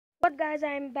guys,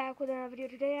 I'm back with another video.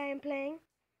 Today I am playing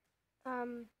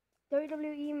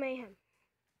WWE Mayhem.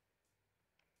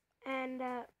 And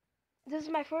this is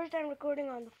my first time recording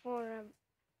on the phone.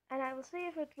 And I will see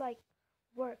if it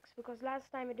works, because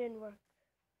last time it didn't work.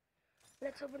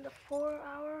 Let's open the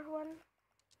 4-hour one.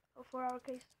 Or 4-hour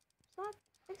case.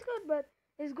 It's good, but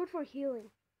it's good for healing.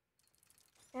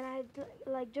 And I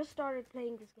just started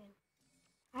playing this game.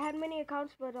 I had many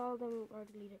accounts, but all of them are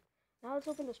deleted. Now let's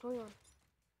open the story one.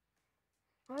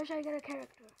 I wish I get a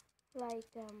character like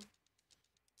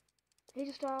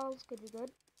AJ Styles could be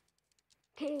good.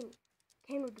 Kane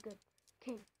would be good.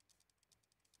 Kane.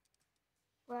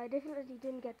 Well, I definitely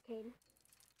didn't get Kane.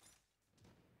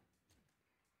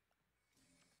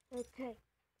 Okay.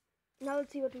 Now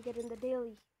let's see what we get in the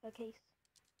daily case.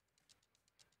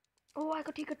 Oh, I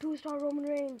could take a 2-star Roman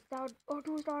Reigns. That would, or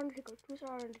 2-star Undertaker.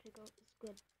 2-star Undertaker is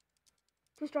good.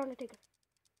 2-star Undertaker.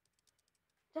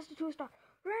 Just a 2-star.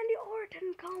 Randy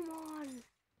Orton, come on.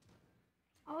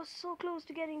 I was so close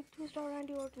to getting 2-star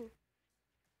Randy Orton.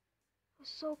 I was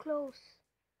so close.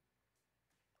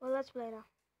 Well, let's play now.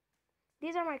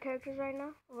 These are my characters right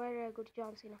now. Where did I go to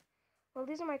John Cena? Well,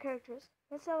 these are my characters.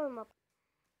 Let's level them up.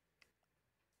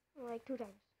 Like 2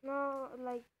 times. No,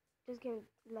 just give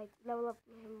level up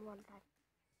him 1 time.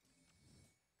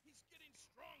 He's getting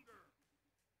stronger.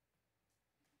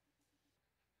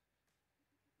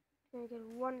 Gonna get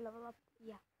 1 level up.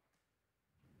 Yeah.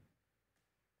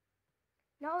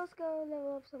 Now let's go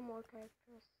level up some more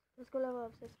characters. Let's go level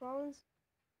up Seth Rollins.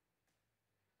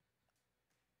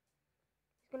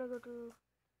 He's gonna go to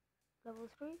level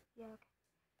 3. Yeah, okay.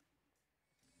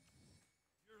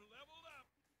 You're leveled up.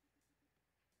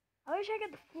 I wish I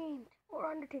get the Fiend or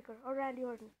Undertaker or Randy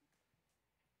Orton.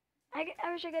 I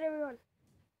wish I get everyone.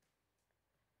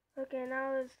 Okay,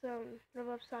 now let's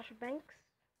level up Sasha Banks.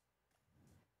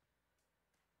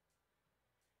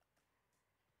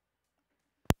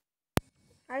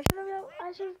 I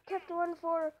should have kept one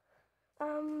for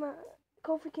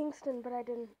Kofi Kingston, but I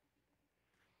didn't.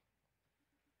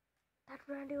 That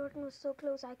Randy Orton was so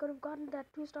close. I could have gotten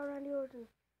that 2-star Randy Orton.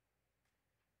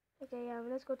 Okay, yeah,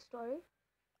 let's go to story.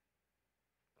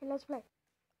 Okay, let's play.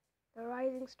 The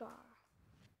Rising Star.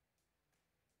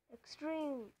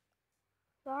 Extreme.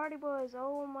 The Hardy Boys.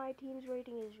 Oh, my team's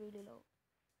rating is really low.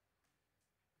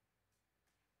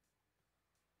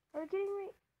 Are you kidding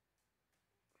me?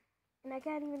 And I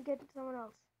can't even get someone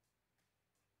else.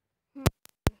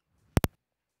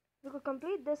 We could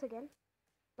complete this again,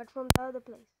 but from the other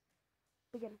place.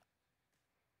 Begin.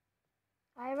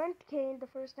 I went Kane the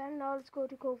first time. Now let's go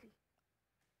to Kofi.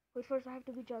 Wait, first I have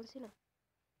to beat John Cena.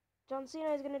 John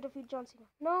Cena is gonna defeat John Cena.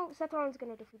 No, Seth Rollins is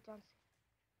gonna defeat John Cena.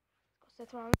 Let's go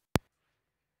Seth Rollins.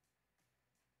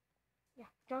 Yeah,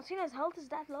 John Cena's health is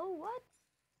that low? What?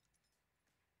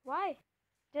 Why?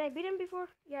 Did I beat him before?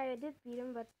 Yeah, I did beat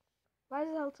him, but why is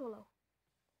his health so low?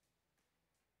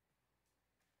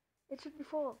 It should be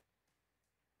full.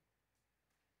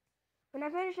 When I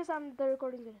finish this, the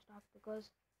recording's gonna stop, because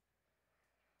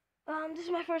this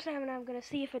is my first time and I'm gonna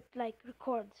see if it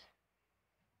records.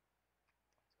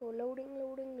 So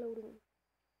loading.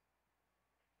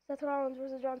 Seth Rollins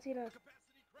versus John Cena.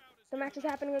 The match is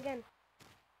happening again.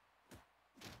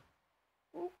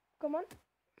 Ooh, come on.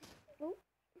 Ooh.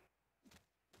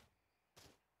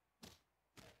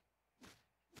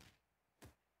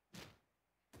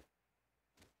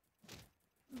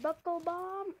 Buckle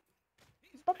bomb.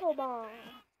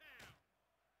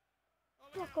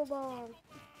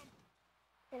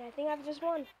 And I think I've just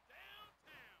won.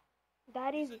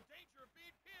 That easy.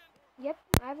 Yep,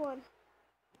 I've won.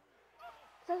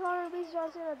 Seth Rollins beats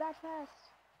John Cena that fast.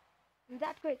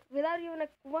 That quick. Without even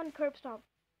one curb stomp.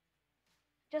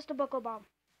 Just a buckle bomb.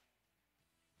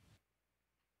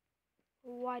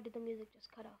 Why did the music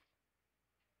just cut off?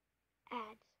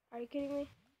 Ads. Are you kidding me?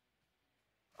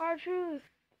 R-Truth,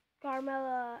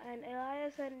 Carmella, and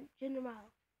Elias, and Jinder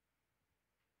Mahal.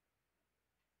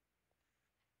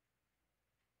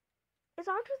 Is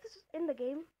R-Truth in the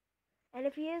game? And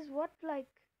if he is, what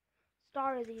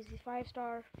star is he? Is he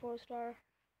 5-star, 4-star?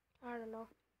 I don't know.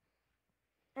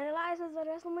 And Elias has a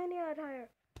WrestleMania attire.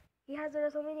 He has a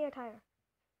WrestleMania attire.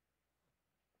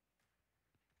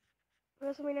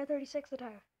 WrestleMania 36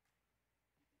 attire.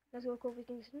 Let's go Kofi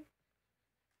Kingston.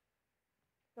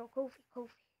 No, Kofi.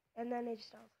 And then AJ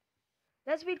Styles.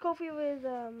 Let's beat Kofi with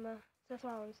Seth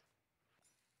Rollins.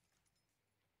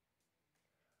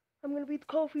 I'm gonna beat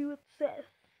Kofi with Seth.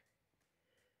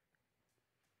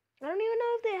 I don't even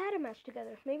know if they had a match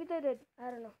together. Maybe they did. I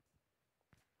don't know.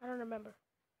 I don't remember.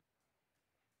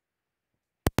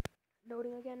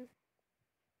 Loading again.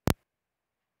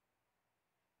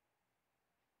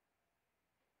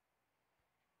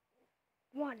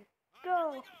 one, Here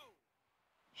we go. go.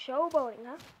 Showboating,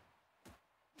 huh?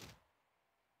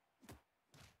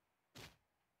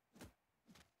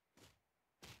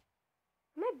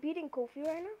 Am I beating Kofi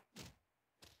right now?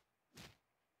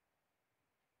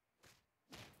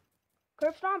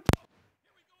 Curb stomp.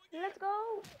 Let's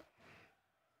go.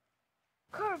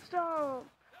 Curb stomp.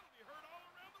 That'll be heard all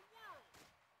around the world.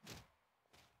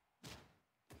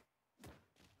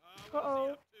 What is he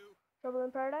Uh-oh. up to? Trouble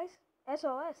in Paradise? SOS.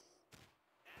 SOS.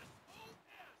 This is the move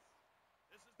that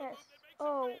makes him famous.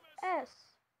 SOS.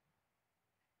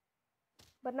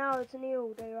 But now it's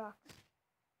new, they rocks.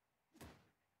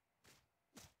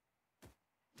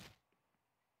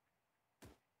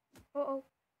 Uh-oh.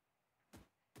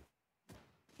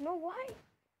 No, why?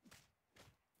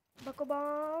 Buckle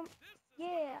bomb. This is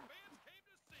Yeah. what the fans came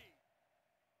to see.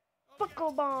 Oh, Buckle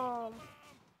yes. bomb.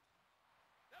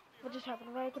 That'll be What heard just all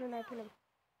happened? Why around the couldn't I pin world. him?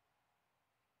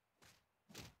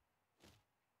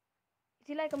 Is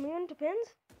he like immune to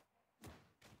pins?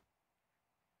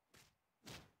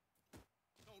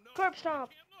 Oh, no. Curb stomp.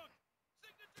 Can't look.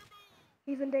 Signature move.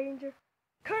 He's in danger.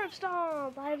 Curb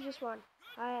stomp. I have just one.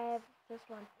 I have just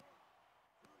one.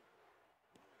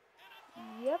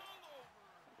 Yep. All over.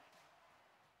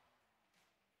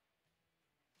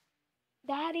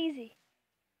 That easy.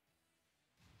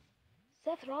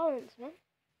 Seth Rollins, man.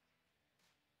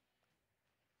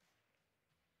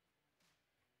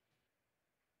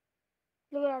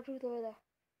 Look at our truth over there.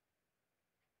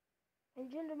 And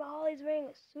Jinder Mahal is wearing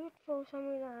a suit for some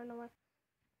reason. I don't know why.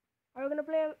 Are we gonna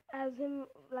play him as him,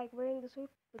 like wearing the suit,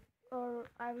 or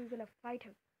are we gonna fight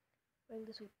him wearing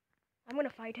the suit? I'm gonna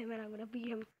fight him and I'm gonna beat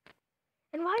him.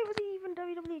 And why was he even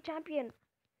WWE champion?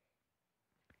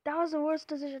 That was the worst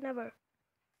decision ever.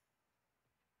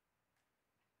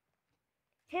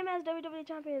 Him as WWE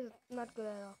champion is not good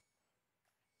at all.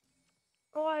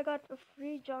 Oh, I got a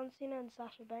free John Cena and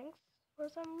Sasha Banks for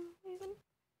some reason.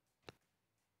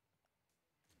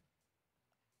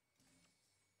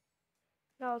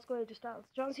 Now let's go to Styles.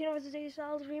 John Cena versus AJ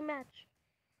Styles rematch.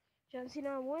 John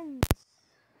Cena wins.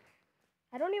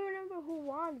 I don't even remember who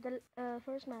won the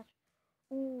first match.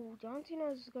 Ooh, John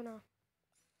Cena is gonna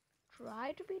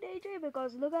try to beat AJ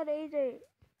because look at AJ.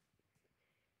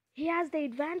 He has the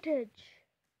advantage.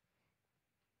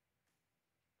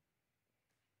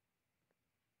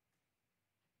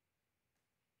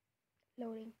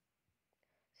 Loading.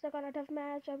 Stuck on a tough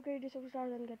match, upgrade to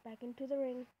superstars and get back into the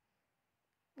ring.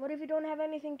 What if you don't have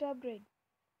anything to upgrade?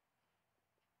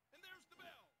 And there's the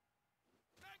bell.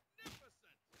 Magnificent.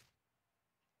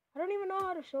 I don't even know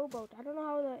how to showboat. I don't know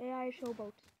how the AI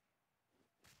showboats.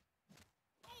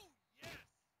 Oh, yes.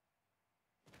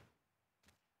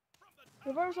 From the top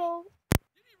Reversal. rope.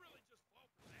 Did he really just fall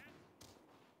for that?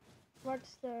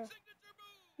 What's the Signature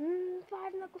move.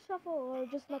 5 knuckle shuffle or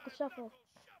just knuckle shuffle? Knuckle shuffle.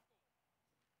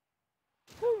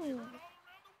 Hmm. Heard all around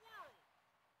the world.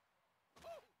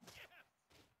 Oh, yes.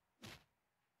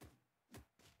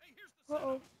 Hey, here's the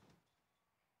Uh-oh. setup.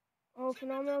 Oh,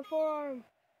 phenomenal forearm.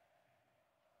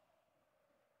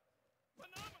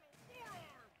 Phenomenal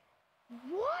forearm.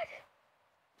 What?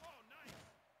 Oh, nice.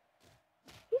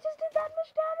 He just did that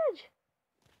much damage.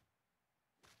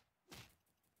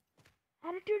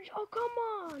 Attitude. Oh, come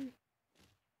on.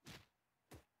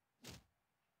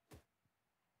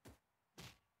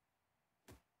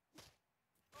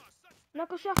 Oh, such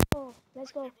Knuckle shuffle.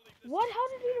 Let's I go. can't believe this What? is How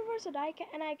did he reverse it? I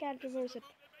can't This is reverse the it.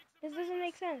 move that makes him This doesn't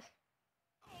make famous. sense.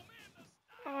 Oh, man, the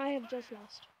style. I have just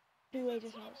lost. He's 2 in AJ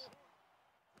Styles. trouble.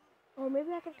 Or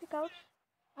maybe I can kick out.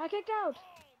 I kicked out.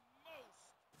 Almost.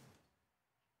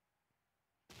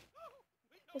 Oh,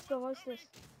 we know Let's go. What's coming. this?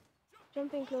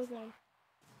 Jumping clothesline.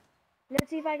 Let's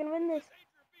see if I can win this.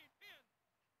 Adrian being pinned.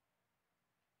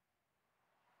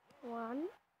 1,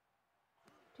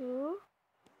 2,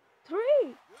 3.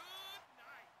 Good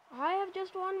night. I have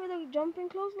just won with a jumping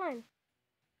clothesline.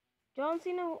 John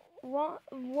Cena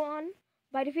won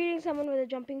by defeating someone with a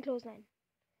jumping clothesline.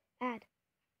 Add.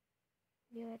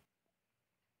 Knew it.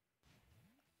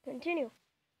 Continue.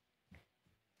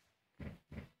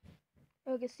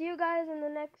 Okay, see you guys in the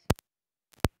next.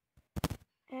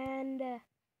 And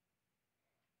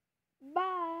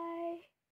bye.